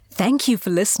Thank you for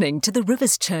listening to the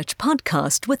Rivers Church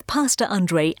podcast with Pastor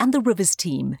Andre and the Rivers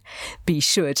team. Be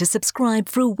sure to subscribe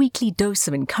for a weekly dose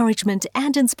of encouragement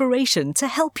and inspiration to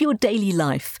help your daily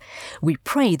life. We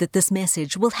pray that this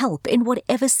message will help in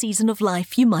whatever season of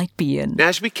life you might be in. Now,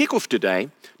 as we kick off today,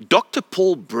 Dr.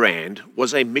 Paul Brand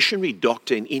was a missionary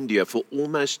doctor in India for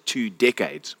almost 2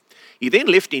 decades. He then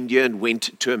left India and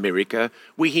went to America,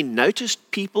 where he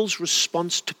noticed people's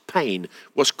response to pain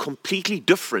was completely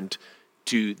different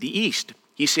to the East.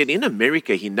 He said in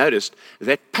America he noticed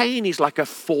that pain is like a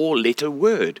 4-letter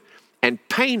word, and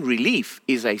pain relief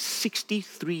is a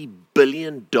 $63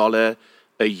 billion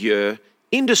a year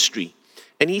industry.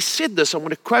 And he said this, I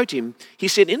want to quote him, he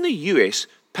said, in the US,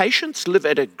 patients live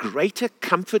at a greater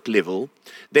comfort level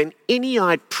than any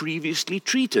I'd previously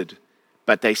treated,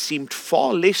 but they seemed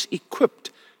far less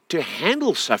equipped to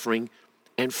handle suffering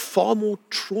and far more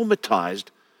traumatized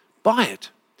by it.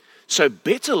 So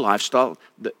better lifestyle,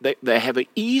 they have an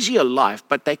easier life,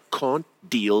 but they can't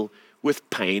deal with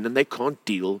pain and they can't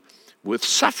deal with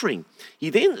suffering. He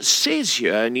then says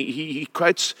here, and he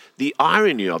quotes the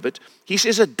irony of it, he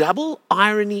says, a double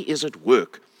irony is at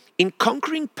work. In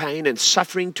conquering pain and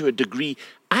suffering to a degree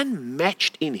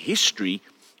unmatched in history,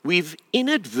 we've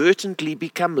inadvertently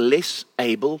become less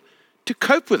able to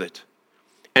cope with it.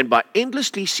 And by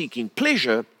endlessly seeking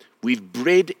pleasure, we've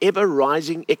bred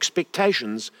ever-rising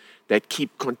expectations that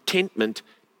keep contentment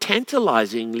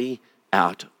tantalizingly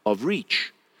out of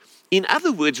reach. In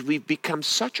other words, we've become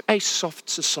such a soft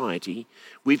society,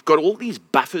 we've got all these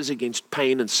buffers against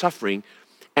pain and suffering,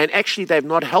 and actually they've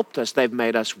not helped us, they've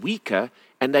made us weaker,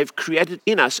 and they've created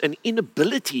in us an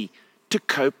inability to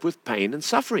cope with pain and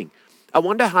suffering. I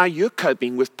wonder how you're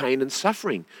coping with pain and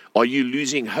suffering. Are you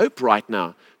losing hope right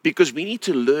now? Because we need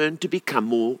to learn to become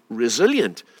more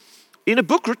resilient. In a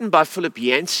book written by Philip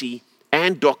Yancey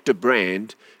and Dr.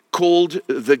 Brand called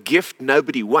The Gift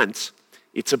Nobody Wants,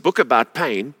 it's a book about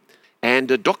pain,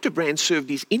 and Dr. Brand served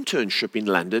his internship in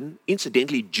London,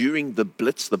 incidentally during the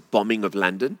Blitz, the bombing of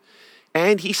London,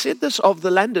 and he said this of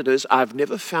the Londoners, I've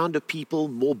never found a people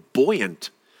more buoyant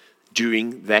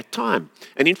during that time.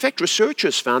 And in fact,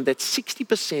 researchers found that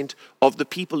 60% of the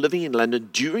people living in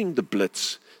London during the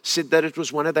Blitz said that it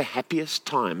was one of the happiest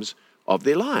times of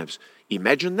their lives.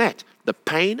 Imagine that, the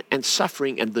pain and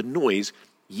suffering and the noise,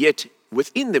 yet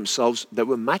within themselves they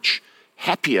were much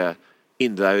happier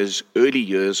in those early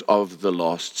years of the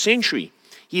last century.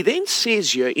 He then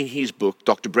says here in his book,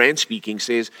 Dr. Brand speaking,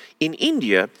 says, in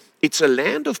India, it's a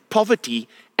land of poverty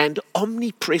and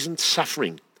omnipresent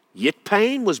suffering, yet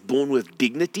pain was born with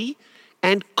dignity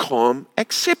and calm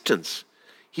acceptance.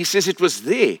 He says it was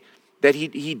there that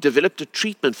he developed a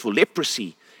treatment for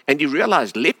leprosy. And he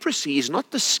realized leprosy is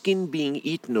not the skin being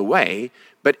eaten away,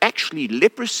 but actually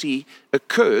leprosy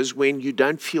occurs when you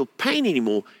don't feel pain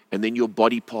anymore, and then your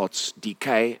body parts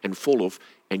decay and fall off,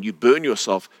 and you burn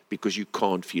yourself because you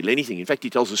can't feel anything. In fact, he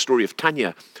tells the story of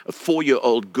Tanya, a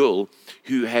 4-year-old girl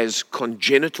who has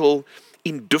congenital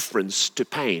indifference to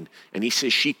pain. And he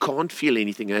says she can't feel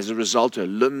anything. And as a result, her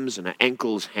limbs and her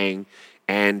ankles hang,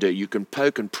 and you can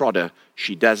poke and prod her.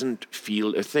 She doesn't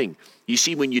feel a thing. You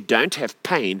see, when you don't have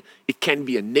pain, it can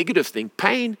be a negative thing.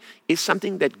 Pain is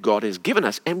something that God has given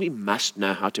us, and we must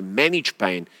know how to manage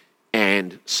pain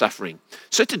and suffering.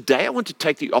 So today I want to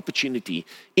take the opportunity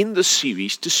in this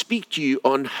series to speak to you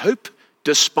on hope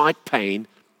despite pain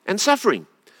and suffering.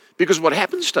 Because what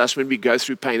happens to us when we go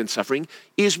through pain and suffering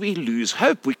is we lose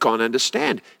hope. We can't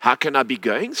understand. How can I be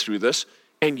going through this,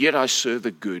 and yet I serve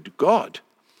a good God?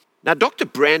 Now, Dr.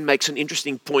 Brand makes an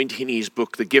interesting point in his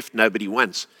book, The Gift Nobody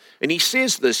Wants. And he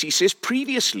says this, he says,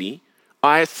 previously,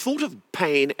 I thought of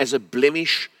pain as a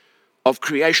blemish of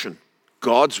creation,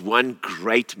 God's one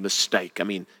great mistake. I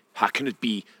mean, how can it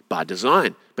be by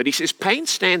design? But he says, pain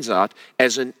stands out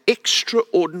as an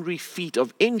extraordinary feat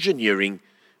of engineering,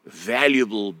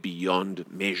 valuable beyond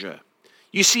measure.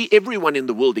 You see, everyone in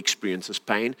the world experiences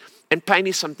pain, and pain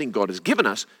is something God has given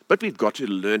us, but we've got to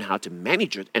learn how to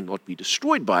manage it and not be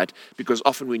destroyed by it, because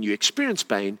often when you experience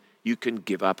pain, you can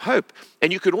give up hope.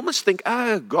 And you could almost think,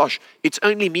 oh gosh, it's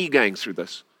only me going through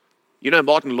this. You know,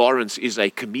 Martin Lawrence is a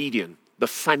comedian, the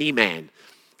funny man.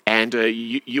 And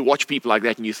you watch people like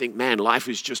that and you think, man, life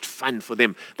is just fun for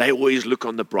them. They always look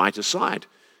on the brighter side.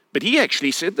 But he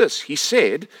actually said this. He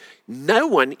said, no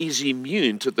one is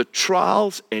immune to the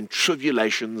trials and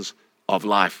tribulations of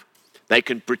life. They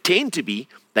can pretend to be,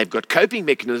 they've got coping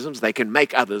mechanisms, they can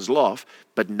make others laugh,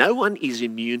 but no one is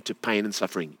immune to pain and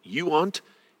suffering. You aren't,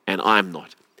 and I'm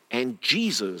not. And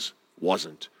Jesus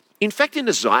wasn't. In fact, in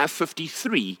Isaiah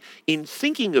 53, in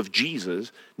thinking of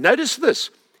Jesus, notice this.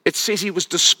 It says he was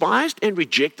despised and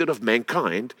rejected of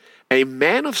mankind, a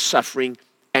man of suffering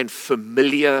and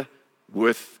familiar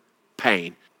with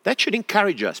pain. That should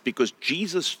encourage us because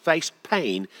Jesus faced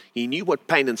pain. He knew what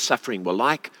pain and suffering were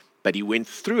like, but he went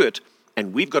through it,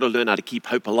 and we've got to learn how to keep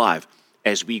hope alive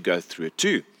as we go through it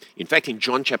too. In fact, in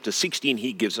John chapter 16,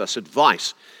 he gives us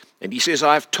advice. And he says,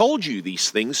 I have told you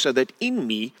these things so that in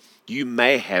me you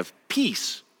may have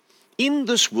peace. In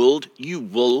this world you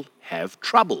will have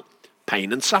trouble,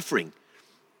 pain and suffering.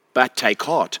 But take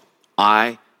heart,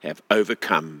 I have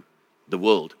overcome the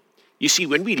world. You see,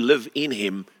 when we live in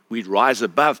him, we rise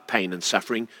above pain and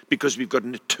suffering because we've got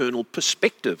an eternal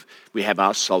perspective. We have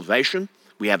our salvation.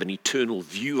 We have an eternal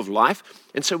view of life.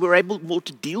 And so we're able more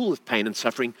to deal with pain and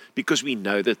suffering because we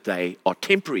know that they are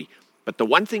temporary. But the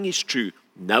one thing is true,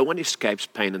 no one escapes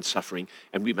pain and suffering,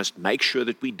 and we must make sure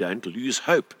that we don't lose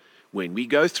hope when we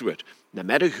go through it. No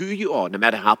matter who you are, no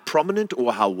matter how prominent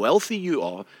or how wealthy you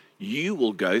are, you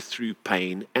will go through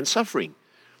pain and suffering.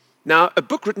 Now, a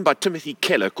book written by Timothy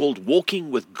Keller called Walking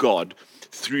with God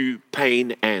Through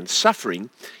Pain and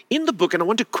Suffering, in the book, and I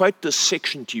want to quote this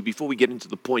section to you before we get into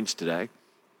the points today,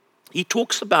 he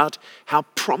talks about how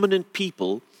prominent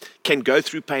people can go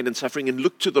through pain and suffering and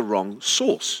look to the wrong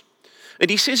source. And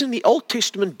he says in the Old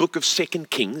Testament book of 2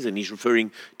 Kings, and he's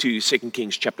referring to 2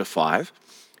 Kings chapter 5,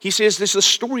 he says there's a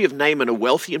story of Naaman, a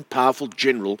wealthy and powerful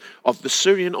general of the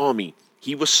Syrian army.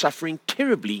 He was suffering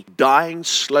terribly, dying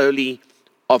slowly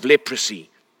of leprosy.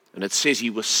 And it says he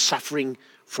was suffering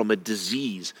from a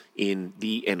disease in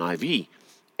the NIV.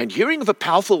 And hearing of a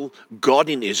powerful God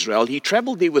in Israel, he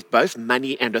traveled there with both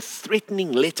money and a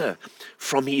threatening letter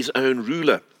from his own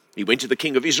ruler. He went to the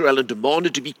king of Israel and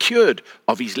demanded to be cured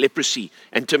of his leprosy.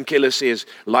 And Tim Keller says,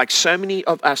 like so many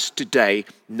of us today,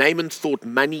 Naaman thought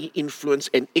money, influence,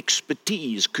 and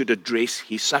expertise could address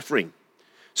his suffering.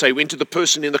 So he went to the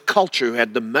person in the culture who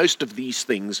had the most of these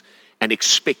things and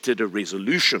expected a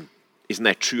resolution. Isn't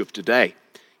that true of today?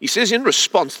 He says in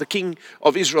response, the king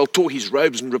of Israel tore his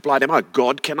robes and replied, am I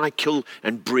God? Can I kill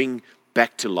and bring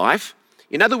back to life?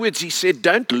 In other words, he said,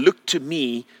 don't look to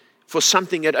me for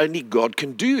something that only God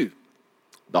can do.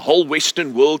 The whole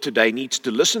Western world today needs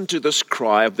to listen to this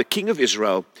cry of the king of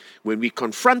Israel. When we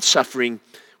confront suffering,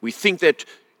 we think that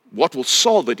what will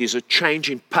solve it is a change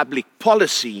in public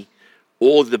policy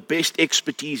or the best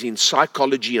expertise in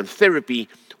psychology and therapy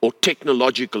or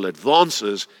technological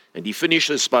advances. And he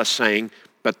finishes by saying,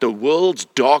 but the world's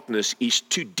darkness is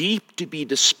too deep to be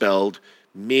dispelled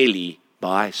merely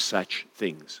by such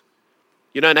things.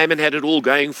 You know, Naaman had it all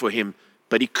going for him,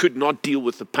 but he could not deal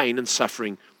with the pain and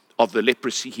suffering of the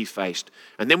leprosy he faced.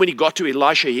 And then when he got to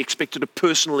Elisha, he expected a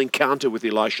personal encounter with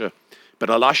Elisha. But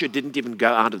Elisha didn't even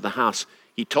go out of the house.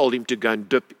 He told him to go and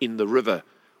dip in the river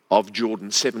of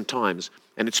Jordan 7 times.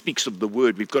 And it speaks of the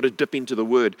word. We've got to dip into the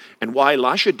word. And why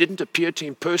Elisha didn't appear to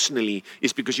him personally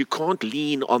is because you can't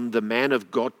lean on the man of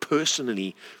God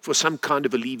personally for some kind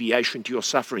of alleviation to your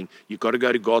suffering. You've got to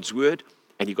go to God's word,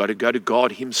 and you've got to go to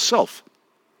God himself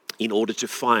in order to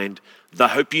find the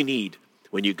hope you need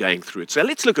when you're going through it. So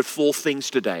let's look at 4 things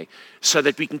today so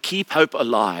that we can keep hope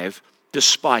alive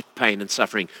despite pain and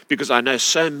suffering, because I know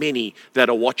so many that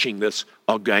are watching this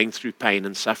are going through pain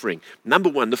and suffering. Number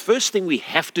 1, the first thing we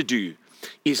have to do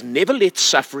is never let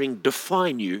suffering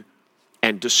define you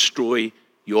and destroy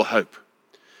your hope.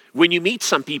 When you meet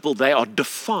some people, they are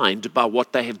defined by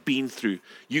what they have been through.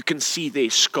 You can see their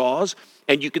scars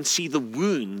and you can see the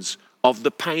wounds of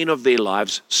the pain of their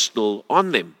lives still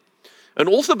on them. An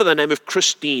author by the name of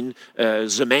Christine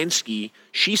Zemansky,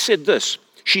 she said this.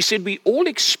 She said, we all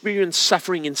experience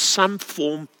suffering in some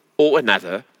form or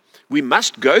another. We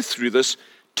must go through this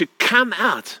to come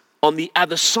out on the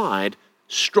other side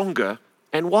stronger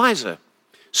and wiser.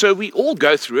 So we all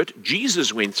go through it.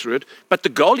 Jesus went through it. But the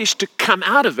goal is to come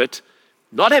out of it,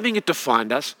 not having it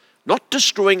define us, not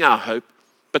destroying our hope,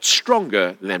 but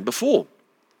stronger than before.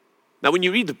 Now, when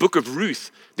you read the book of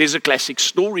Ruth, there's a classic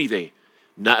story there.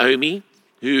 Naomi,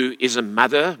 who is a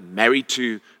mother married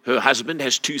to her husband,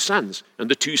 has 2 sons. And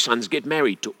the 2 sons get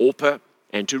married, to Orpah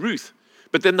and to Ruth.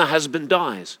 But then the husband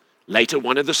dies. Later,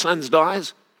 one of the sons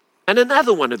dies, and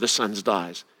another one of the sons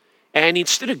dies. And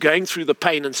instead of going through the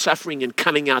pain and suffering and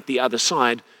coming out the other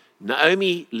side,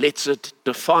 Naomi lets it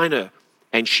define her,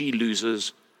 and she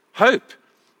loses hope.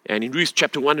 And in Ruth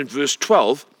chapter 1 and verse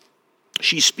 12,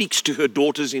 she speaks to her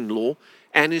daughters-in-law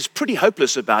and is pretty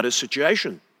hopeless about her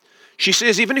situation. She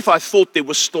says, even if I thought there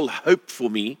was still hope for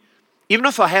me, even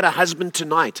if I had a husband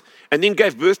tonight and then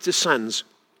gave birth to sons,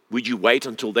 would you wait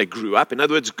until they grew up? In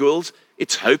other words, girls,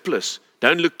 it's hopeless.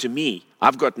 Don't look to me.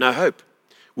 I've got no hope.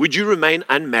 Would you remain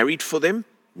unmarried for them?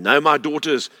 No, my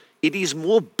daughters, it is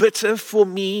more bitter for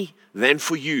me than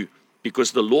for you,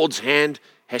 because the Lord's hand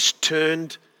has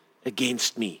turned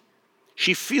against me.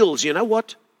 She feels, you know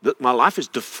what? That my life is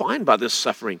defined by this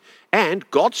suffering, and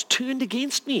God's turned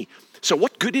against me. So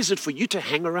what good is it for you to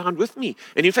hang around with me?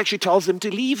 And in fact, she tells them to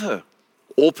leave her.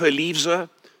 Orpah leaves her,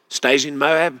 stays in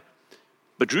Moab,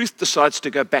 but Ruth decides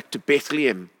to go back to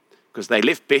Bethlehem, because they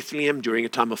left Bethlehem during a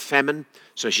time of famine.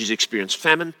 So she's experienced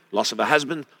famine, loss of her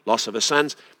husband, loss of her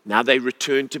sons. Now they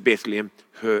return to Bethlehem,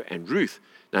 her and Ruth.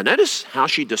 Now notice how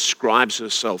she describes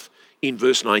herself in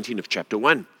verse 19 of chapter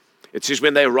 1. It says,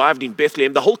 when they arrived in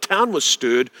Bethlehem, the whole town was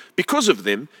stirred because of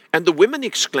them, and the women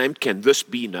exclaimed, can this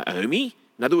be Naomi?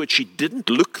 In other words, she didn't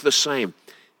look the same.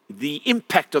 The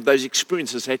impact of those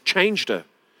experiences had changed her.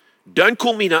 Don't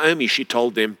call me Naomi, she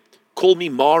told them. Call me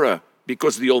Mara,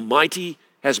 because the Almighty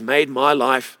has made my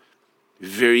life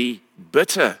very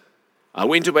bitter. I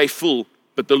went away full,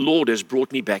 but the Lord has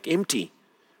brought me back empty.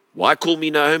 Why call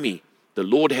me Naomi? The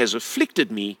Lord has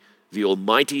afflicted me. The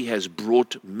Almighty has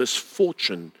brought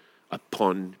misfortune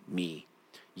upon me.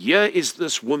 Here is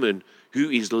this woman who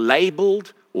is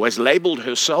labeled, or has labeled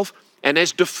herself, and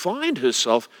has defined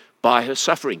herself by her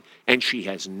suffering. And she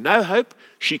has no hope.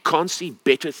 She can't see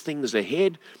better things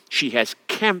ahead. She has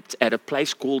camped at a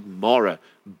place called Mara,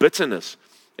 bitterness,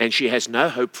 and she has no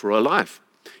hope for her life.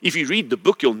 If you read the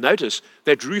book, you'll notice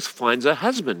that Ruth finds a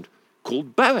husband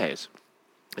called Boaz.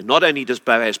 And not only does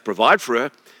Boaz provide for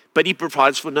her, but he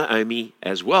provides for Naomi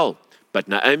as well. But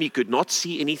Naomi could not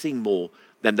see anything more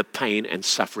than the pain and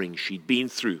suffering she'd been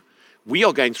through. We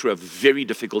are going through a very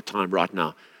difficult time right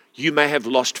now. You may have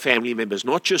lost family members,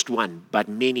 not just one, but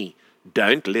many.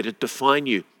 Don't let it define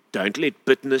you. Don't let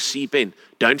bitterness seep in.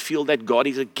 Don't feel that God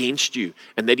is against you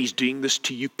and that he's doing this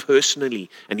to you personally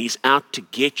and he's out to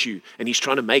get you and he's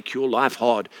trying to make your life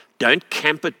hard. Don't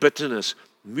camp at bitterness.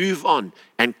 Move on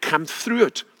and come through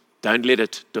it. Don't let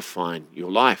it define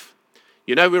your life.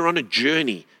 You know, we're on a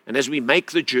journey, and as we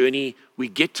make the journey, we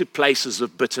get to places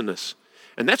of bitterness.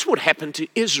 And that's what happened to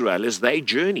Israel as they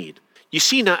journeyed. You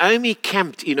see, Naomi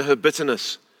camped in her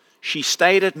bitterness. She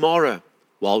stayed at Mara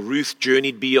while Ruth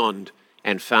journeyed beyond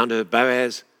and found her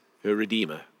Boaz, her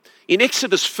Redeemer. In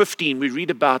Exodus 15, we read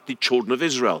about the children of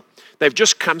Israel. They've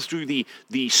just come through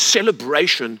the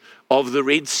celebration of the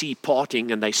Red Sea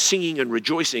parting, and they're singing and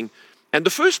rejoicing. And the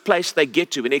first place they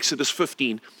get to in Exodus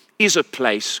 15 is a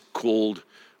place called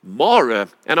Mara.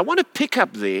 And I want to pick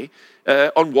up there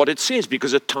on what it says,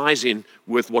 because it ties in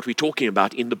with what we're talking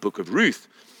about in the book of Ruth.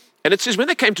 And it says, when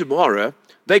they came to Mara,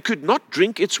 they could not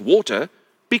drink its water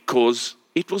because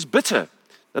it was bitter.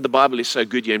 Now, the Bible is so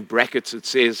good here. In brackets, it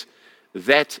says,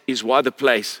 that is why the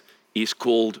place is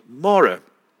called Mara.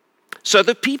 So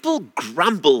the people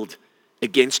grumbled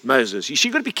against Moses. You see,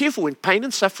 you've got to be careful when pain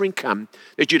and suffering come,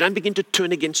 that you don't begin to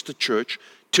turn against the church,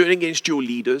 turn against your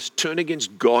leaders, turn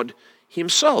against God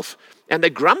himself. And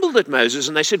they grumbled at Moses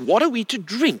and they said, what are we to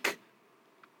drink?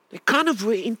 They kind of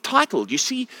were entitled. You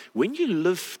see, when you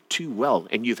live too well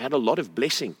and you've had a lot of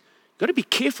blessing, you've got to be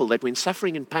careful that when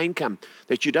suffering and pain come,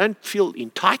 that you don't feel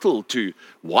entitled to,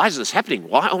 why is this happening?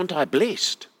 Why aren't I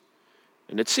blessed?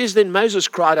 And it says, then Moses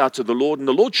cried out to the Lord, and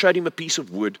the Lord showed him a piece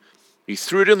of wood. He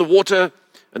threw it in the water,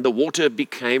 and the water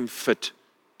became fit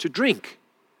to drink.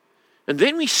 And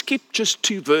then we skip just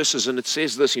 2 verses, and it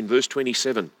says this in verse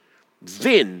 27.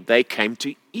 Then they came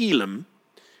to Elim,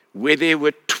 where there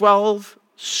were 12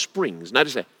 springs.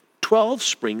 Notice that, 12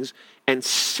 springs and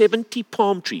 70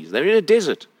 palm trees. They're in a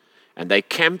desert, and they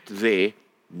camped there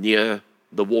near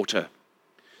the water.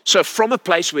 So from a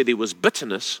place where there was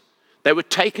bitterness, they were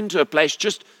taken to a place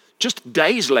just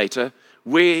days later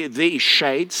where there is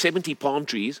shade, 70 palm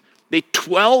trees. There are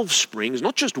 12 springs,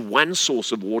 not just one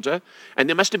source of water, and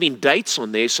there must have been dates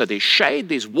on there, so there's shade,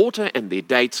 there's water, and there are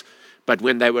dates. But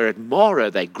when they were at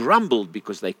Mara, they grumbled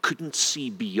because they couldn't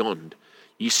see beyond.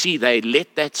 You see, they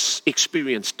let that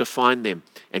experience define them.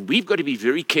 And we've got to be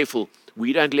very careful.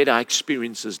 We don't let our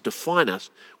experiences define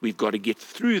us. We've got to get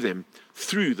through them,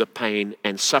 through the pain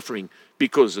and suffering,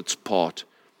 because it's part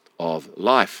of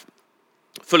life.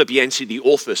 Philip Yancey, the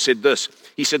author, said this.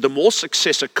 He said, the more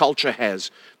success a culture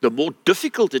has, the more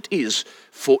difficult it is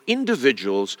for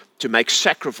individuals to make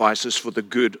sacrifices for the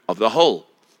good of the whole.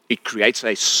 It creates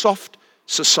a soft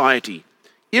society,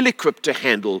 ill-equipped to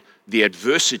handle the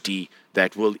adversity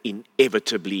that will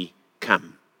inevitably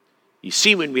come. You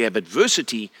see, when we have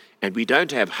adversity and we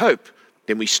don't have hope,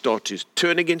 then we start to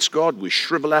turn against God, we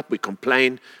shrivel up, we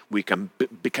complain, we can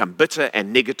become bitter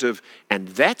and negative, and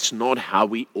that's not how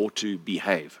we ought to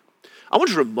behave. I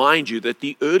want to remind you that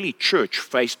the early church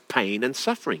faced pain and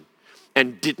suffering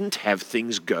and didn't have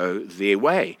things go their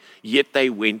way, yet they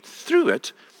went through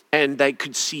it and they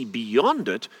could see beyond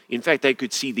it. In fact, they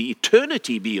could see the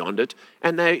eternity beyond it,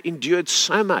 and they endured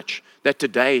so much that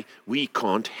today we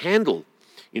can't handle.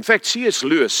 In fact, C.S.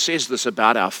 Lewis says this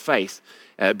about our faith.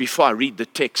 Before I read the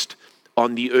text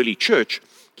on the early church,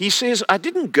 he says, I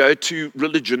didn't go to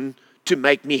religion to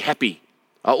make me happy.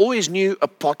 I always knew a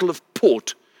bottle of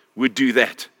port would do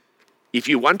that. If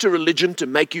you want a religion to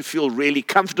make you feel really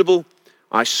comfortable,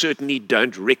 I certainly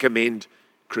don't recommend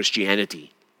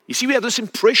Christianity. You see, we have this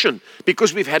impression,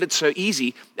 because we've had it so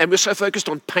easy and we're so focused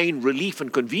on pain, relief,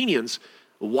 and convenience,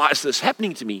 why is this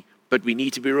happening to me? But we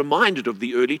need to be reminded of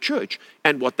the early church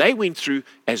and what they went through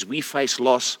as we face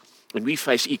loss and we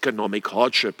face economic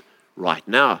hardship right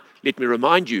now. Let me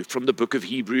remind you from the book of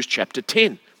Hebrews chapter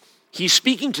 10. He's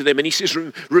speaking to them and he says,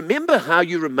 remember how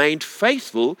you remained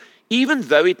faithful even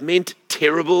though it meant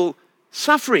terrible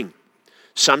suffering.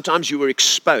 Sometimes you were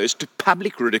exposed to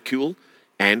public ridicule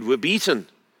and were beaten.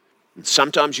 And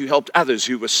sometimes you helped others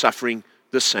who were suffering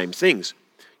the same things.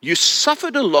 You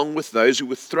suffered along with those who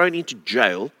were thrown into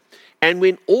jail, and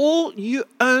when all you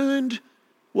owned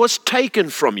was taken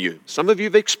from you, some of you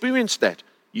have experienced that,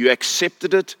 you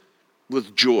accepted it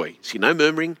with joy. See, no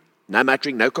murmuring, no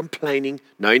muttering, no complaining,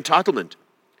 no entitlement.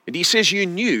 And he says you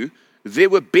knew there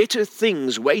were better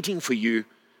things waiting for you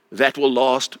that will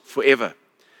last forever.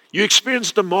 You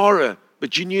experienced a Mara,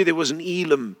 but you knew there was an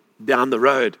Elam down the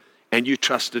road, and you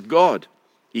trusted God.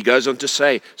 He goes on to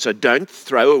say, so don't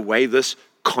throw away this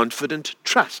confident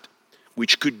trust,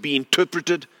 which could be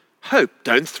interpreted hope.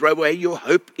 Don't throw away your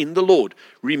hope in the Lord.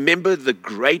 Remember the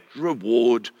great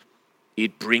reward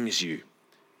it brings you.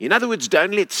 In other words,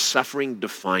 don't let suffering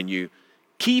define you.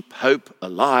 Keep hope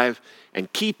alive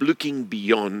and keep looking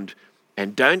beyond,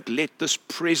 and don't let this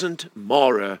present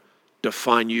Mara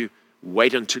define you.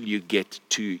 Wait until you get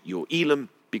to your Elam,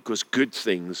 because good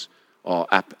things are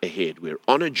up ahead. We're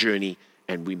on a journey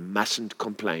and we mustn't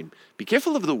complain. Be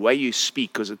careful of the way you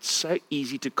speak, because it's so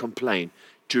easy to complain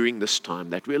during this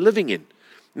time that we're living in.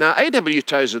 Now, A.W.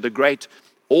 Tozer, the great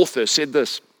author, said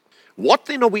this, what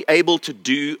then are we able to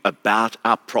do about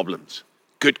our problems?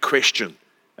 Good question.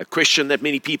 A question that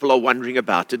many people are wondering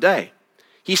about today.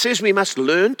 He says we must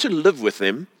learn to live with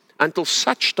them until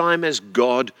such time as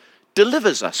God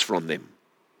delivers us from them.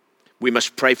 We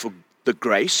must pray for the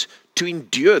grace to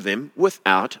endure them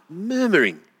without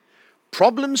murmuring.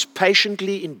 Problems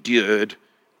patiently endured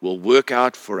will work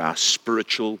out for our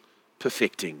spiritual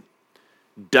perfecting.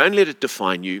 Don't let it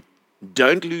define you.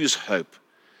 Don't lose hope,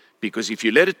 because if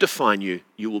you let it define you,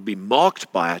 you will be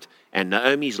marked by it. And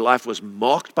Naomi's life was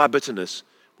marked by bitterness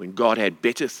when God had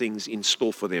better things in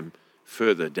store for them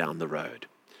further down the road.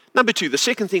 Number two, the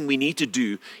second thing we need to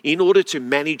do in order to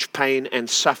manage pain and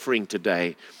suffering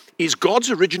today is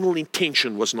God's original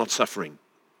intention was not suffering.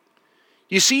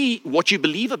 You see, what you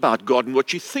believe about God and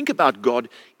what you think about God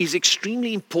is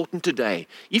extremely important today.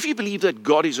 If you believe that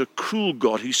God is a cruel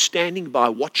God who's standing by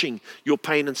watching your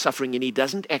pain and suffering and he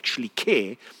doesn't actually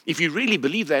care, if you really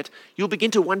believe that, you'll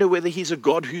begin to wonder whether he's a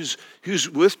God who's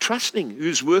worth trusting,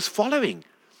 who's worth following.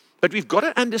 But we've got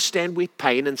to understand where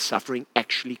pain and suffering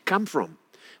actually come from.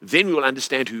 Then we will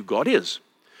understand who God is.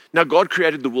 Now, God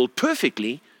created the world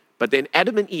perfectly, but then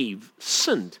Adam and Eve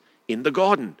sinned in the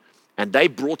garden. And they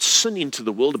brought sin into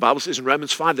the world. The Bible says in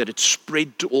Romans 5 that it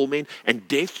spread to all men and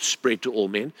death spread to all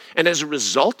men. And as a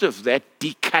result of that,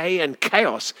 decay and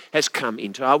chaos has come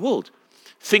into our world.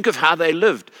 Think of how they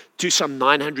lived to some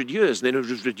 900 years. Then it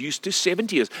was reduced to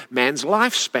 70 years. Man's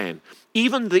lifespan.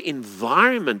 Even the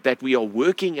environment that we are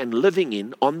working and living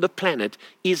in on the planet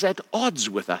is at odds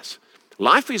with us.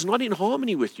 Life is not in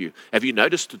harmony with you. Have you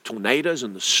noticed the tornadoes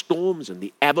and the storms and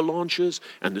the avalanches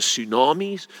and the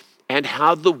tsunamis? And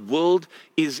how the world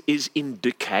is in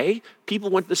decay? People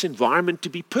want this environment to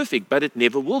be perfect, but it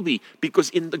never will be, because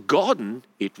in the garden,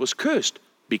 it was cursed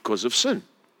because of sin.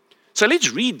 So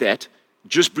let's read that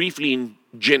just briefly in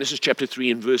Genesis chapter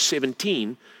 3 and verse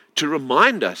 17 to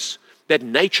remind us that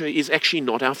nature is actually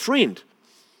not our friend.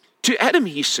 To Adam,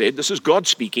 he said, this is God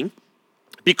speaking,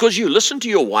 because you listened to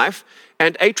your wife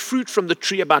and ate fruit from the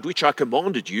tree about which I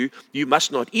commanded you, you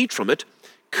must not eat from it.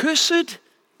 Cursed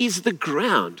is the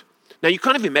ground. Now, you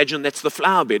kind of imagine that's the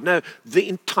flower bed. No, the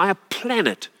entire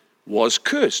planet was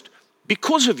cursed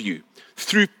because of you.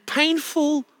 Through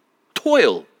painful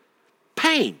toil,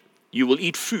 pain, you will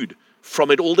eat food from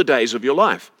it all the days of your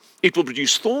life. It will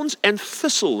produce thorns and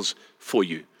thistles for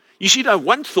you. You see, you don't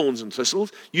want thorns and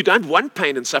thistles. You don't want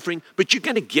pain and suffering, but you're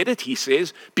going to get it, he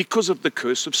says, because of the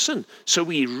curse of sin. So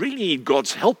we really need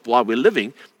God's help while we're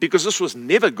living, because this was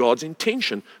never God's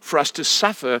intention for us to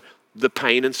suffer the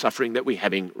pain and suffering that we're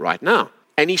having right now.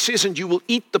 And he says, and you will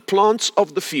eat the plants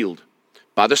of the field.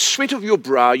 By the sweat of your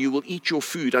brow you will eat your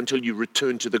food until you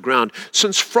return to the ground,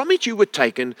 since from it you were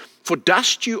taken, for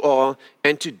dust you are,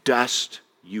 and to dust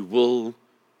you will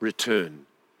return.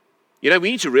 You know,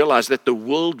 we need to realize that the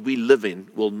world we live in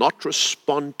will not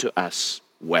respond to us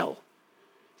well.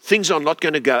 Things are not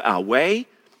going to go our way.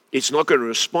 It's not going to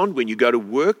respond when you go to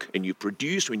work and you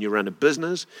produce, when you run a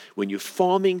business, when you're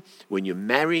farming, when you're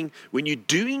marrying, when you're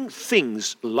doing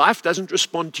things. Life doesn't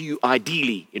respond to you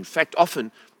ideally. In fact,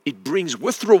 often it brings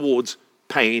with rewards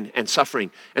pain and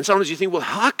suffering. And sometimes you think, well,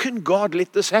 how can God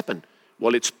let this happen?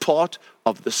 Well, it's part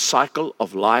of the cycle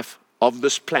of life of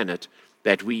this planet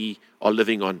that we are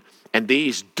living on. And there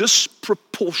is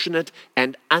disproportionate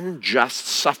and unjust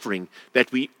suffering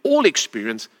that we all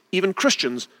experience, even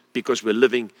Christians, because we're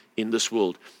living in this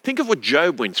world. Think of what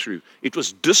Job went through. It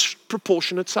was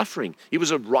disproportionate suffering. He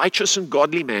was a righteous and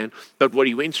godly man, but what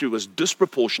he went through was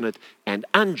disproportionate and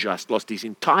unjust. Lost his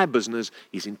entire business,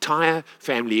 his entire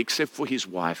family, except for his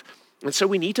wife. And so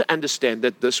we need to understand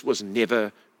that this was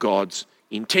never God's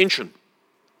intention.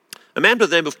 A man by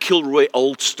the name of Kilroy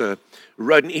Oldster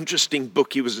wrote an interesting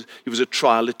book. He was a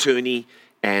trial attorney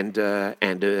and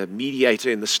a mediator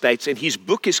in the States, and his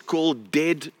book is called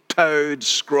Dead Toad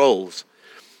Scrolls.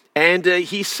 And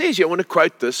he says, I want to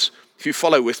quote this, if you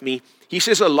follow with me. He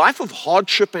says, a life of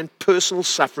hardship and personal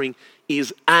suffering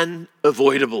is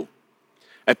unavoidable.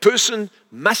 A person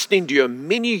must endure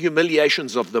many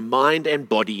humiliations of the mind and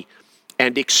body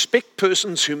and expect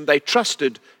persons whom they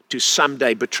trusted to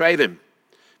someday betray them.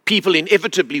 People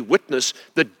inevitably witness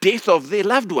the death of their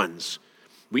loved ones.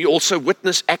 We also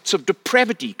witness acts of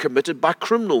depravity committed by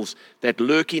criminals that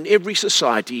lurk in every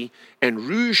society and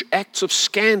rouge acts of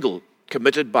scandal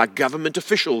committed by government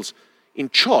officials in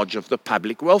charge of the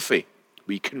public welfare.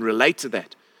 We can relate to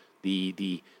that.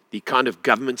 The kind of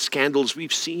government scandals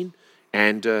we've seen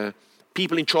and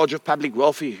people in charge of public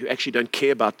welfare who actually don't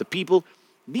care about the people.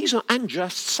 These are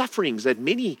unjust sufferings that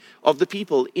many of the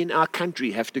people in our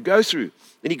country have to go through.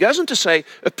 And he goes on to say,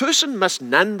 a person must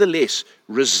nonetheless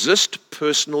resist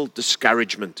personal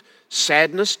discouragement,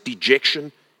 sadness,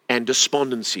 dejection, and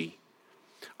despondency.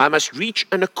 I must reach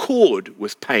an accord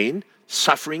with pain,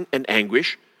 suffering, and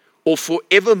anguish, or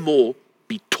forevermore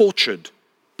be tortured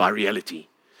by reality.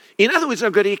 In other words,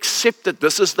 I've got to accept that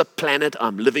this is the planet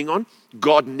I'm living on.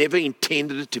 God never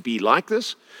intended it to be like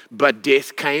this, but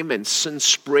death came and sin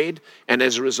spread, and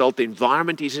as a result, the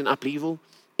environment is in upheaval.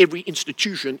 Every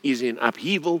institution is in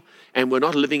upheaval, and we're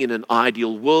not living in an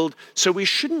ideal world, so we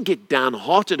shouldn't get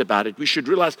downhearted about it. We should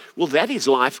realize, well, that is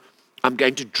life. I'm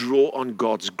going to draw on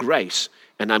God's grace,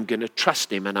 and I'm going to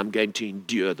trust Him, and I'm going to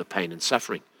endure the pain and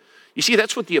suffering. You see,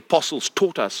 that's what the apostles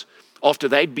taught us after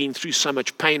they'd been through so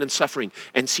much pain and suffering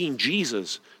and seen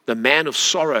Jesus, the man of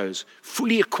sorrows,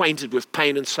 fully acquainted with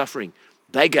pain and suffering.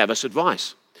 They gave us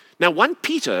advice. Now, 1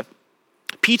 Peter,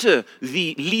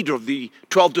 the leader of the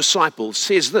 12 disciples,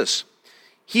 says this.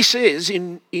 He says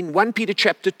in 1 Peter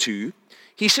chapter 2,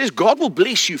 he says, God will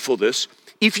bless you for this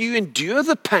if you endure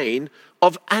the pain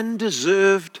of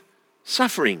undeserved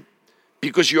suffering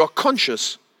because you are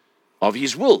conscious of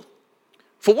His will.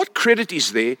 For what credit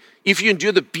is there if you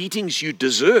endure the beatings you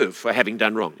deserve for having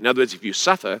done wrong? In other words, if you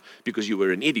suffer because you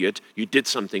were an idiot, you did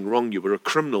something wrong, you were a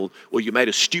criminal, or you made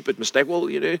a stupid mistake, well,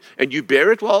 and you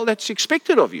bear it, well, that's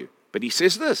expected of you. But he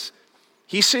says this.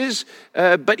 He says,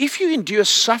 but if you endure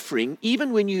suffering,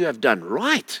 even when you have done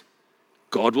right,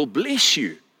 God will bless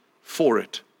you for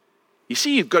it. You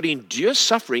see, you've got to endure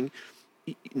suffering.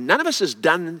 None of us has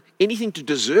done anything to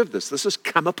deserve this. This has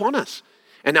come upon us.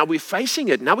 And now we're facing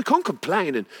it. Now we can't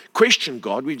complain and question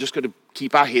God. We've just got to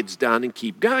keep our heads down and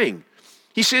keep going.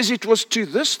 He says it was to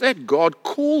this that God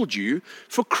called you,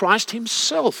 for Christ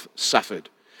Himself suffered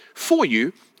for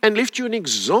you and left you an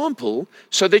example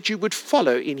so that you would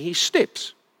follow in His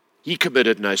steps. He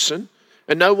committed no sin,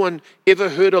 and no one ever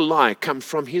heard a lie come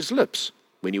from His lips.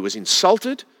 When He was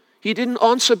insulted, He didn't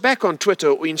answer back on Twitter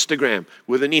or Instagram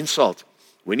with an insult.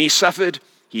 When He suffered,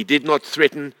 He did not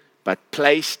threaten, but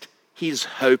placed His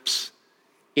hopes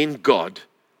in God,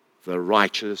 the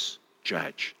righteous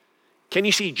judge. Can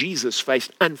you see Jesus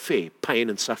faced unfair pain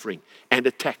and suffering and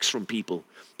attacks from people?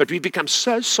 But we've become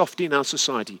so soft in our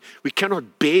society. We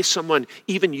cannot bear someone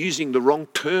even using the wrong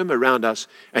term around us,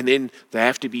 and then they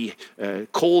have to be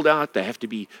called out, they have to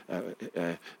be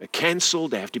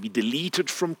cancelled, they have to be deleted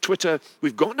from Twitter.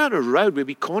 We've gone down a road where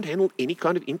we can't handle any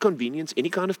kind of inconvenience, any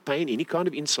kind of pain, any kind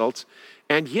of insults.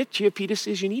 And yet here Peter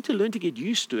says you need to learn to get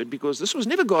used to it, because this was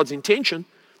never God's intention,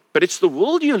 but it's the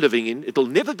world you're living in. It'll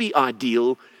never be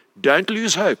ideal. Don't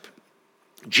lose hope.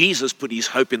 Jesus put His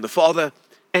hope in the Father,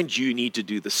 and you need to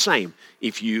do the same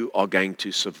if you are going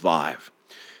to survive.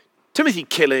 Timothy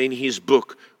Keller, in his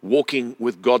book, Walking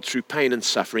with God Through Pain and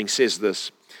Suffering, says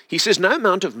this. He says, no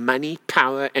amount of money,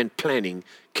 power, and planning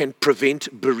can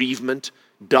prevent bereavement,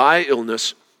 dire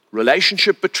illness,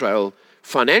 relationship betrayal,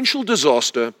 financial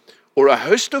disaster, or a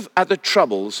host of other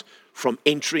troubles from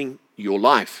entering your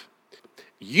life.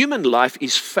 Human life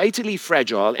is fatally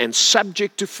fragile and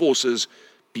subject to forces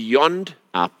beyond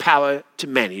our power to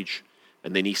manage.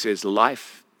 And then he says,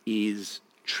 life is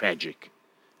tragic.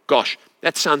 Gosh,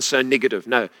 that sounds so negative.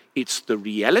 No, it's the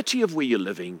reality of where you're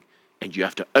living, and you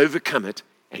have to overcome it,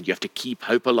 and you have to keep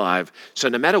hope alive. So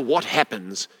no matter what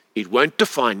happens, it won't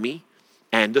define me,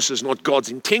 and this is not God's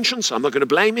intention, so I'm not going to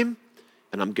blame him,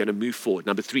 and I'm going to move forward.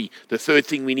 Number 3, the third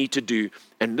thing we need to do,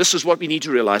 and this is what we need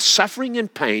to realize, suffering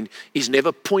and pain is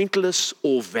never pointless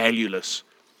or valueless.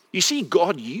 You see,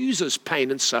 God uses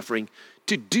pain and suffering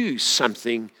to do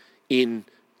something in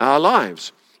our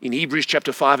lives. In Hebrews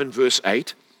chapter 5 and verse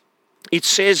 8, it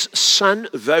says, son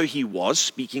though he was,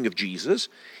 speaking of Jesus,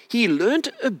 he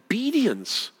learned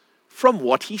obedience from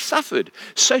what he suffered.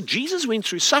 So Jesus went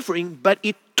through suffering, but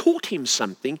it taught him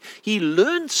something. He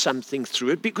learned something through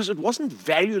it because it wasn't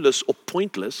valueless or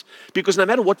pointless, because no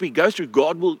matter what we go through,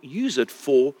 God will use it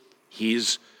for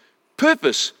his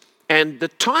purpose. And the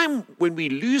time when we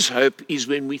lose hope is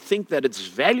when we think that it's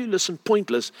valueless and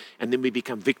pointless, and then we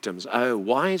become victims. Oh,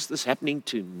 why is this happening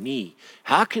to me?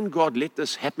 How can God let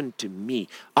this happen to me?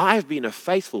 I've been a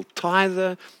faithful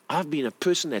tither. I've been a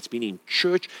person that's been in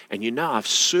church, and I've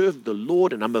served the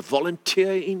Lord, and I'm a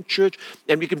volunteer in church.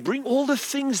 And we can bring all the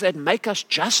things that make us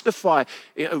justify,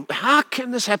 how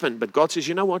can this happen? But God says,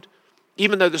 you know what?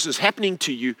 Even though this is happening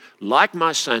to you, like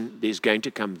my son, there's going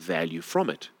to come value from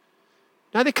it.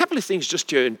 Now, there are a couple of things just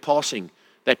here in passing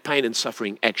that pain and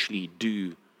suffering actually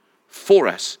do for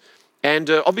us. And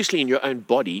obviously in your own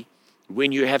body,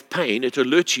 when you have pain, it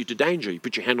alerts you to danger. You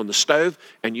put your hand on the stove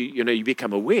and you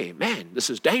become aware, man, this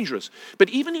is dangerous. But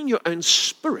even in your own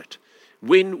spirit,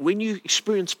 when you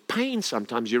experience pain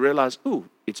sometimes, you realize, oh,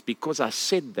 it's because I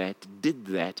said that, did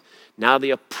that. Now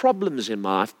there are problems in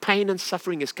my life. Pain and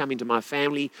suffering has come into my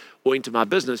family or into my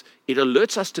business. It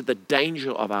alerts us to the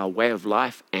danger of our way of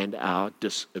life and our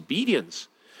disobedience.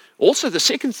 Also, the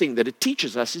second thing that it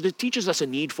teaches us is it teaches us a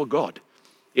need for God.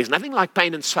 There's nothing like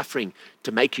pain and suffering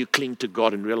to make you cling to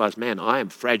God and realize, man, I am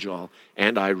fragile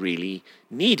and I really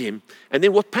need him. And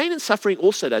then what pain and suffering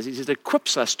also does is it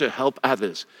equips us to help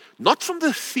others. Not from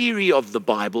the theory of the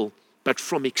Bible, but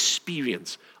from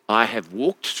experience. I have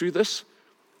walked through this,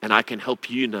 and I can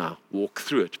help you now walk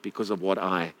through it because of what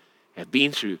I have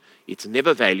been through. It's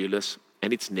never valueless,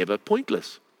 and it's never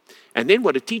pointless. And then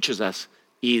what it teaches us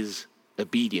is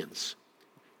obedience.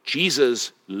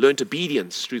 Jesus learned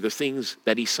obedience through the things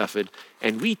that he suffered,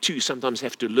 and we too sometimes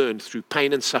have to learn through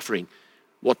pain and suffering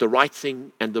what the right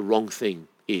thing and the wrong thing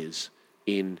is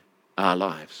in our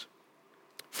lives.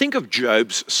 Think of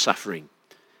Job's suffering.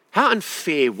 How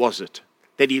unfair was it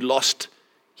that he lost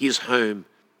his home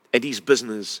and his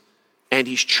business and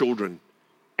his children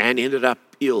and ended up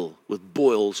ill with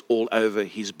boils all over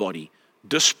his body?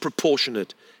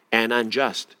 Disproportionate and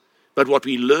unjust. But what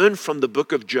we learn from the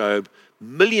book of Job,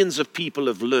 millions of people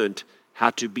have learned how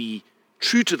to be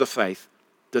true to the faith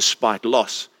despite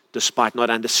loss, despite not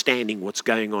understanding what's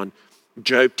going on.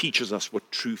 Job teaches us what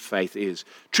true faith is.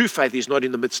 True faith is not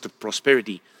in the midst of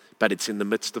prosperity, but it's in the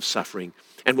midst of suffering.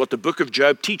 And what the book of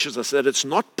Job teaches us, that it's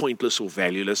not pointless or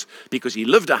valueless, because he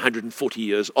lived 140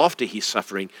 years after his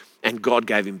suffering, and God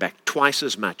gave him back twice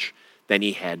as much than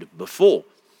he had before.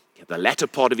 The latter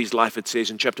part of his life, it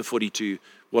says in chapter 42,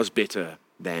 was better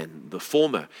than the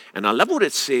former. And I love what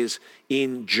it says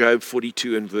in Job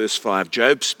 42 and verse 5.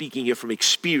 Job, speaking here from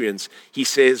experience, he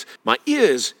says, my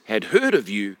ears had heard of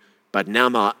you, but now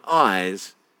my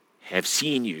eyes have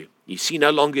seen you. You see, no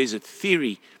longer is it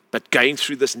theory, but going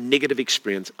through this negative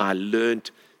experience, I learned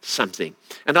something.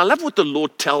 And I love what the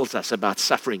Lord tells us about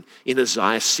suffering in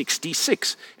Isaiah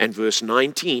 66 and verse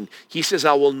 19. He says,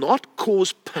 I will not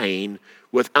cause pain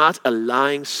without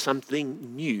allowing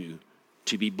something new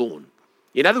to be born.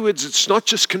 In other words, it's not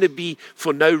just going to be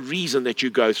for no reason that you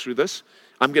go through this.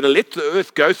 I'm going to let the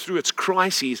earth go through its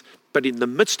crises, but in the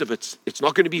midst of it, it's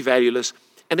not going to be valueless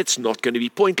and it's not going to be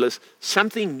pointless.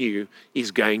 Something new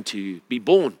is going to be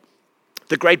born.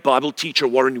 The great Bible teacher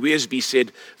Warren Wiersbe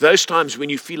said, those times when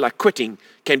you feel like quitting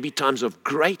can be times of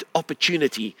great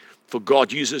opportunity, for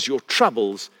God uses your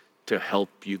troubles to help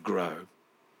you grow.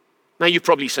 Now you're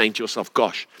probably saying to yourself,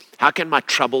 gosh, how can my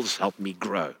troubles help me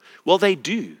grow? Well, they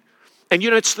do. And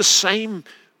it's the same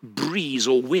breeze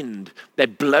or wind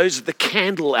that blows the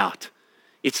candle out.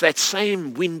 It's that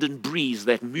same wind and breeze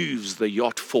that moves the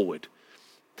yacht forward.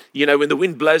 You know, when the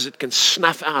wind blows, it can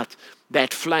snuff out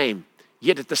that flame.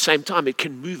 Yet at the same time, it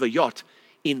can move a yacht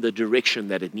in the direction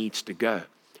that it needs to go.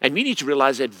 And we need to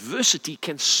realize that adversity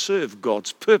can serve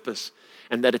God's purpose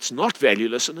and that it's not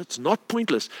valueless and it's not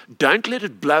pointless. Don't let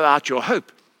it blow out your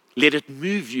hope. Let it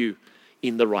move you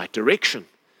in the right direction.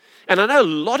 And I know a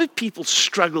lot of people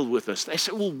struggle with this. They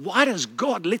say, well, why does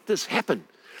God let this happen?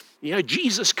 You know,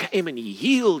 Jesus came and he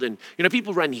healed, and, you know,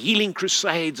 people run healing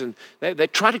crusades and they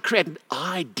try to create an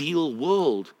ideal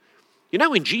world. You know,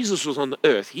 when Jesus was on the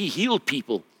earth, he healed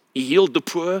people. He healed the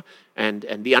poor and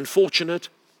the unfortunate.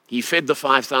 He fed the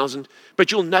 5,000.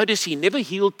 But you'll notice he never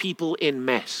healed people en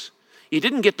masse. He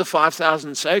didn't get the 5,000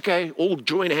 and say, okay, all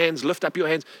join hands, lift up your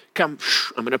hands. Come,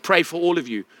 I'm going to pray for all of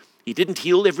you. He didn't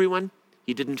heal everyone.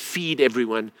 He didn't feed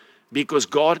everyone, because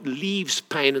God leaves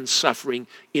pain and suffering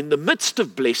in the midst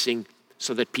of blessing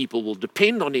so that people will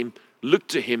depend on him, look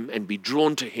to him, and be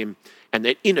drawn to him, and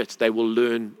that in it they will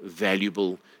learn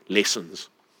valuable lessons.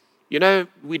 You know,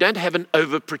 we don't have an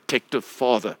overprotective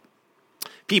father.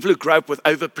 People who grow up with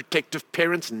overprotective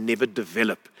parents never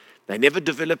develop. They never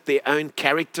develop their own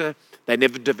character. They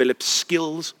never develop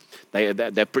skills.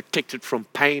 They're protected from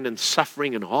pain and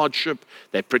suffering and hardship.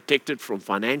 They're protected from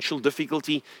financial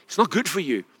difficulty. It's not good for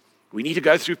you. We need to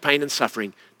go through pain and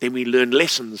suffering. Then we learn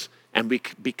lessons and we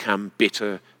become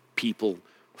better people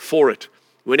for it.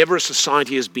 Whenever a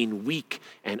society has been weak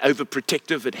and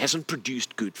overprotective, it hasn't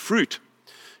produced good fruit.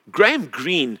 Graham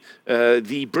Greene,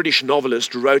 the British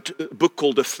novelist, wrote a book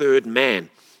called The Third Man.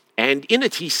 And in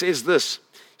it he says this.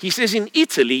 He says, in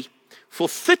Italy, for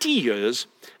 30 years,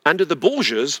 under the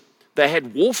Borgias, they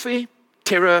had warfare,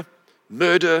 terror,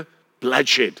 murder,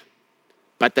 bloodshed.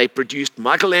 But they produced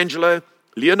Michelangelo,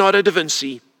 Leonardo da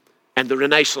Vinci, and the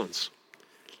Renaissance.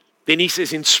 Then he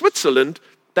says, in Switzerland,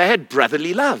 they had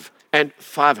brotherly love and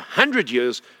 500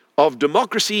 years of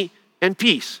democracy and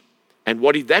peace. And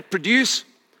what did that produce?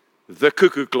 The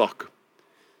cuckoo clock.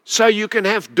 So you can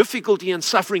have difficulty and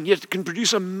suffering, yet it can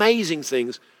produce amazing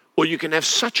things, or you can have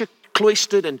such a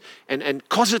cloistered and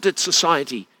closeted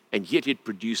society, and yet it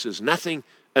produces nothing,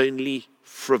 only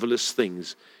frivolous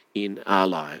things in our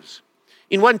lives.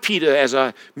 In 1 Peter, as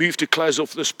I move to close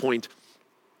off this point,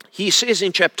 he says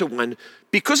in chapter 1,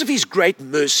 because of his great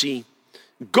mercy,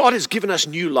 God has given us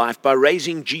new life by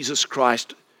raising Jesus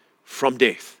Christ from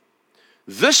death.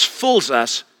 This fills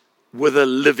us with a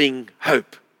living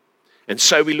hope. And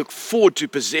so we look forward to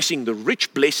possessing the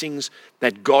rich blessings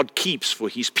that God keeps for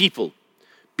his people.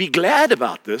 Be glad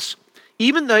about this,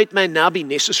 even though it may now be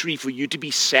necessary for you to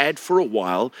be sad for a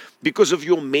while because of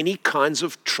your many kinds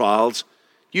of trials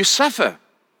you suffer.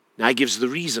 Now he gives the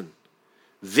reason.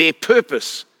 Their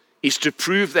purpose is to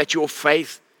prove that your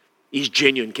faith is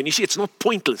genuine. Can you see? It's not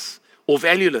pointless or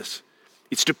valueless.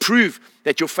 It's to prove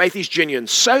that your faith is genuine.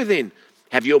 So then,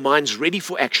 have your minds ready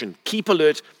for action. Keep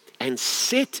alert and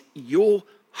set your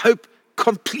hope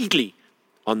completely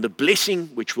on the blessing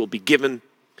which will be given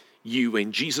you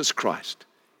when Jesus Christ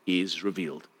is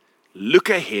revealed. Look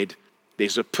ahead.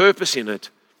 There's a purpose in it.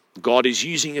 God is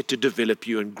using it to develop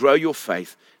you and grow your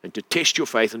faith and to test your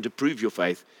faith and to prove your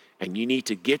faith. And you need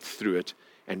to get through it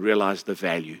and realize the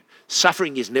value.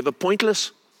 Suffering is never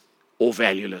pointless or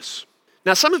valueless.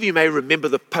 Now, some of you may remember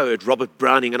the poet Robert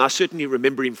Browning, and I certainly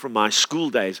remember him from my school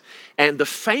days. And the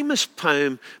famous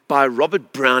poem by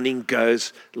Robert Browning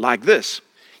goes like this.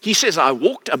 He says, I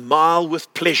walked a mile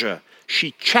with pleasure.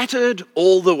 She chattered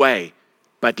all the way,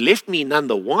 but left me none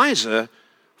the wiser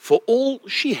for all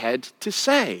she had to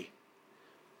say.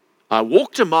 I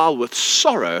walked a mile with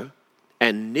sorrow,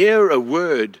 and ne'er a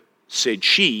word said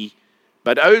she,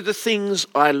 but oh, the things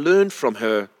I learned from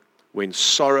her when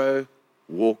sorrow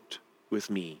walked with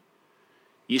me.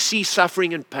 You see,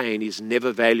 suffering and pain is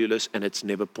never valueless and it's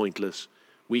never pointless.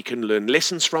 We can learn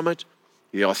lessons from it.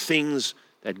 There are things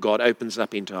that God opens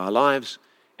up into our lives,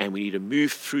 and we need to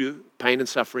move through pain and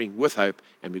suffering with hope,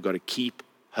 and we've got to keep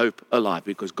hope alive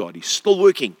because God is still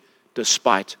working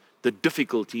despite the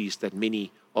difficulties that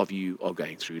many of you are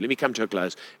going through. Let me come to a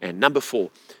close. And number 4,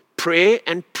 prayer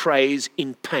and praise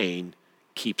in pain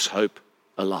keeps hope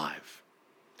alive.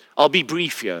 I'll be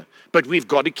brief here, but we've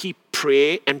got to keep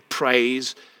prayer and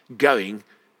praise going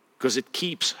because it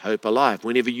keeps hope alive.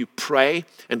 Whenever you pray,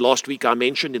 and last week I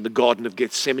mentioned in the Garden of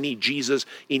Gethsemane, Jesus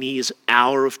in his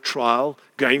hour of trial,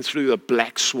 going through a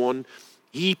black swan,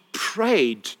 he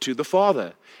prayed to the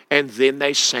Father, and then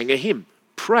they sang a hymn,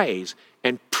 praise.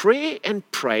 And prayer and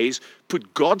praise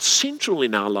put God central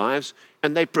in our lives,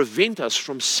 and they prevent us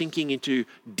from sinking into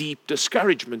deep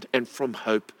discouragement and from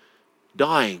hope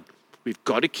dying. We've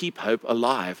got to keep hope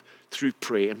alive through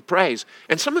prayer and praise.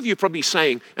 And some of you are probably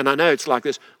saying, and I know it's like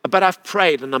this, but I've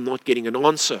prayed and I'm not getting an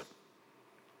answer.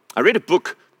 I read a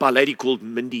book by a lady called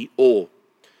Mindy Orr,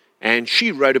 and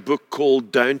she wrote a book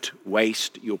called Don't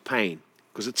Waste Your Pain,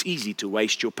 because it's easy to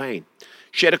waste your pain.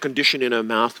 She had a condition in her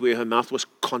mouth where her mouth was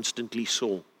constantly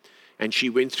sore, and she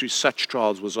went through such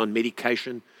trials, was on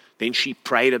medication. Then she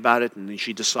prayed about it, and then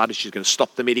she decided she's going to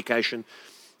stop the medication.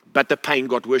 But the pain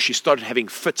got worse. She started having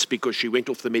fits because she went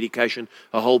off the medication.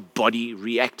 Her whole body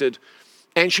reacted.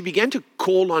 And she began to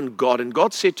call on God. And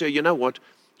God said to her, you know what?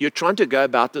 You're trying to go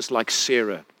about this like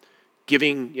Sarah,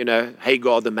 giving,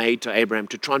 Hagar, the maid, to Abraham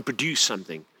to try and produce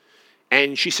something.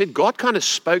 And she said, God kind of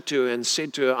spoke to her and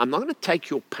said to her, I'm not going to take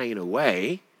your pain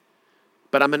away,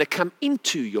 but I'm going to come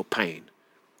into your pain.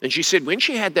 And she said, when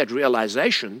she had that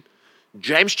realization,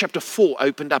 James chapter 4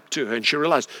 opened up to her, and she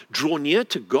realized, draw near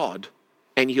to God,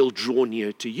 and he'll draw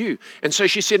near to you. And so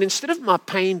she said, instead of my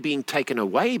pain being taken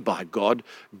away by God,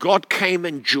 God came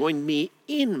and joined me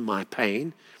in my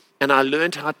pain, and I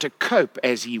learned how to cope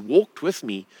as he walked with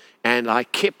me, and I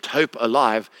kept hope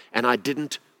alive, and I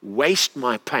didn't waste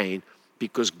my pain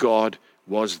because God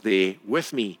was there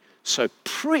with me. So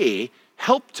prayer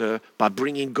helped her by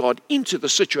bringing God into the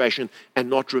situation and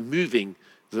not removing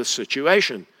the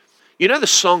situation. You know the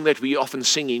song that we often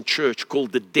sing in church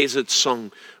called the Desert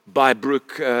Song by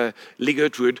Brooke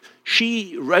Ligertwood?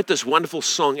 She wrote this wonderful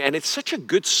song, and it's such a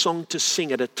good song to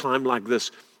sing at a time like this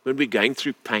when we're going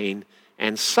through pain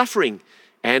and suffering.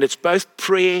 And it's both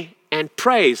prayer and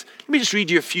praise. Let me just read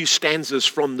you a few stanzas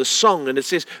from the song, and it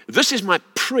says, this is my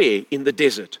prayer in the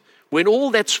desert, when all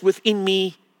that's within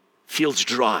me feels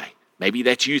dry. Maybe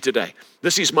that's you today.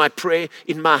 This is my prayer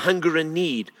in my hunger and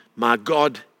need. My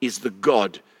God is the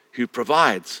God who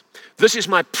provides. This is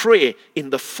my prayer in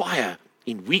the fire,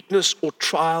 in weakness or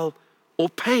trial or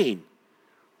pain.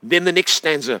 Then the next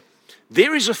stanza,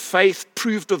 there is a faith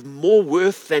proved of more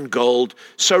worth than gold,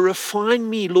 so refine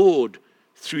me, Lord,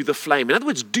 through the flame. In other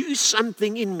words, do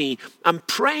something in me. I'm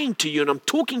praying to you and I'm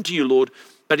talking to you, Lord,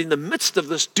 but in the midst of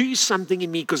this, do something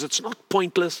in me, because it's not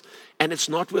pointless and it's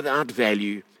not without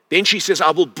value. Then she says,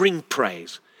 I will bring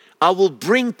praise. I will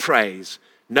bring praise.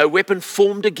 No weapon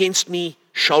formed against me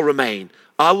shall remain.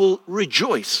 I will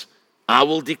rejoice. I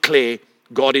will declare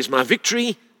God is my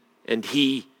victory and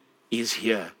he is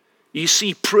here. You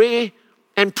see, prayer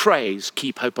and praise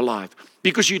keep hope alive,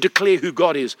 because you declare who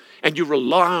God is and you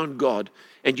rely on God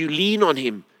and you lean on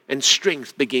him, and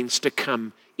strength begins to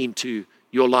come into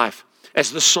your life.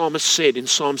 As the psalmist said in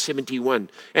Psalm 71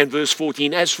 and verse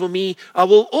 14, as for me, I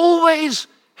will always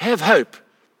have hope.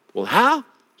 Well, how?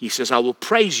 He says, I will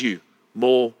praise you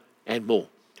more and more.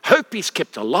 Hope is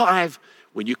kept alive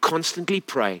when you constantly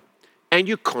pray and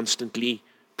you constantly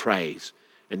praise.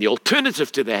 And the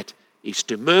alternative to that is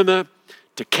to murmur,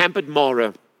 to camp at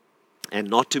Marah, and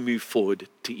not to move forward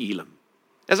to Elim.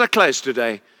 As I close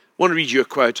today, I want to read you a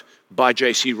quote by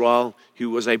J.C. Ryle, who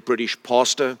was a British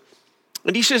pastor.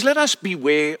 And he says, let us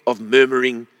beware of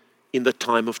murmuring in the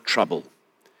time of trouble.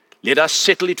 Let us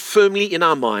settle it firmly in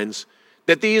our minds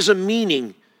that there is a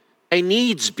meaning, a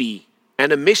needs be,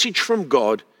 and a message from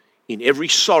God in every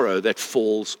sorrow that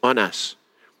falls on us.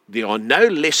 There are no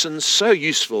lessons so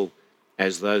useful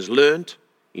as those learned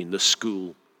in the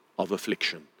school of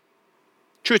affliction.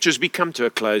 Church, as we come to a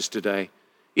close today,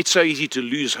 it's so easy to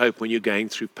lose hope when you're going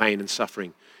through pain and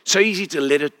suffering. So easy to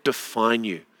let it define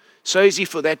you. So easy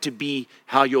for that to be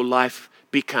how your life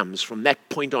becomes. From that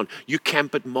point on, you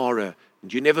camp at Marah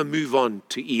and you never move on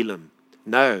to Elim.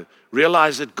 No,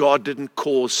 realize that God didn't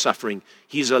cause suffering.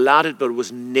 He's allowed it, but it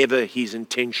was never his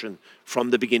intention from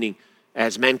the beginning.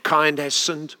 As mankind has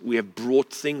sinned, we have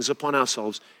brought things upon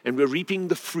ourselves, and we're reaping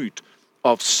the fruit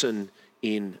of sin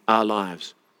in our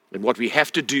lives. And what we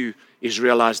have to do is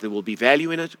realize there will be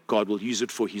value in it. God will use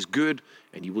it for his good,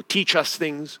 and he will teach us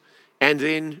things. And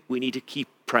then we need to keep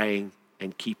praying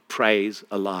and keep praise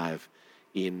alive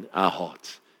in our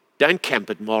hearts. Don't camp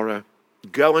at Marah.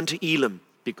 Go on to Elim,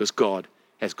 because God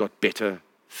has got better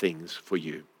things for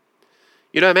you.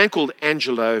 You know, a man called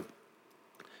Angelo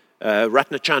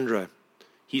Ratnachandra,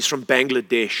 he's from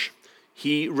Bangladesh.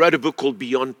 He wrote a book called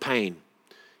Beyond Pain.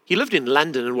 He lived in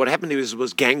London, and what happened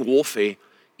was gang warfare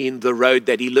in the road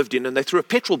that he lived in, and they threw a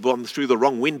petrol bomb through the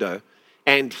wrong window,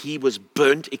 and he was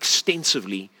burnt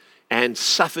extensively and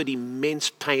suffered immense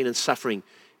pain and suffering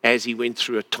as he went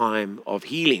through a time of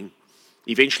healing.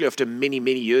 Eventually, after many,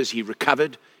 many years, he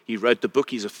recovered. He wrote the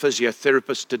book. He's a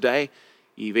physiotherapist today.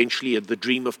 Eventually, the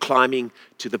dream of climbing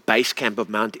to the base camp of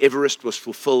Mount Everest was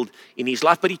fulfilled in his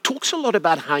life. But he talks a lot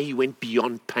about how he went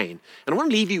beyond pain. And I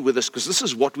want to leave you with this, because this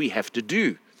is what we have to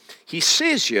do. He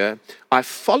says here, I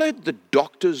followed the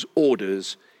doctor's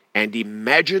orders and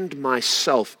imagined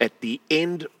myself at the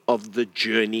end of the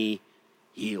journey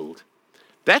healed.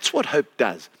 That's what hope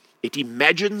does. It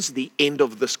imagines the end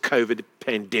of this COVID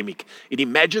pandemic. It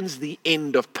imagines the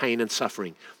end of pain and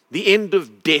suffering, the end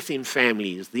of death in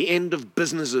families, the end of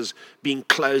businesses being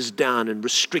closed down and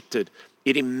restricted.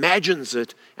 It imagines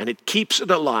it, and it keeps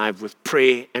it alive with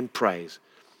prayer and praise.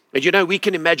 And you know, we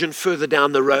can imagine further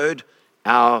down the road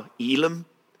our Elim.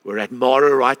 We're at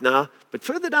Mara right now, but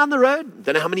further down the road,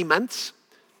 don't know how many months,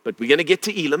 but we're going to get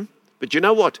to Elim. But you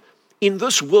know what? In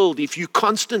this world, if you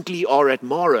constantly are at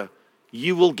Mara,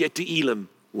 you will get to Elim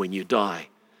when you die.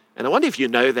 And I wonder if you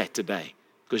know that today,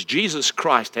 because Jesus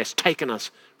Christ has taken us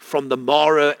from the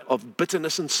Mara of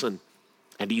bitterness and sin,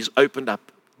 and he's opened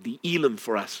up the Elim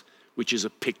for us, which is a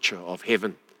picture of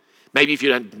heaven. Maybe if you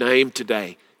don't know him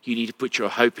today, you need to put your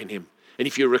hope in him. And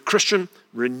if you're a Christian,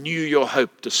 renew your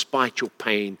hope despite your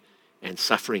pain and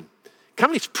suffering.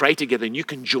 Come, let's pray together, and you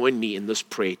can join me in this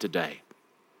prayer today.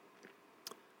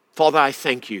 Father, I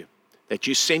thank you that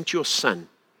you sent your Son.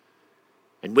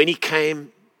 And when he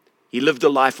came, he lived a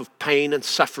life of pain and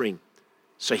suffering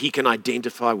so he can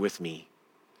identify with me.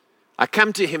 I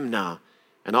come to him now,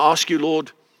 and I ask you,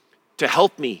 Lord, to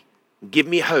help me, give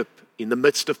me hope in the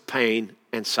midst of pain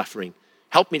and suffering.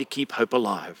 Help me to keep hope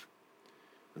alive.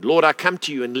 And Lord, I come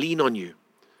to you and lean on you,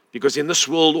 because in this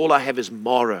world all I have is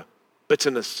Mara,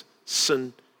 bitterness,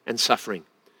 sin, and suffering.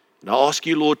 And I ask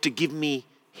you, Lord, to give me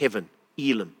heaven,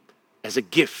 Elim, as a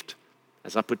gift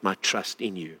as I put my trust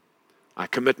in you. I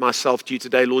commit myself to you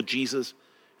today, Lord Jesus,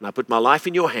 and I put my life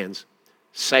in your hands.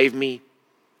 Save me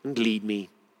and lead me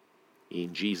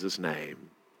in Jesus' name.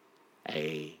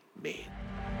 Amen.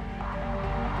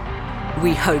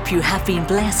 We hope you have been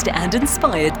blessed and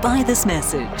inspired by this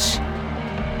message.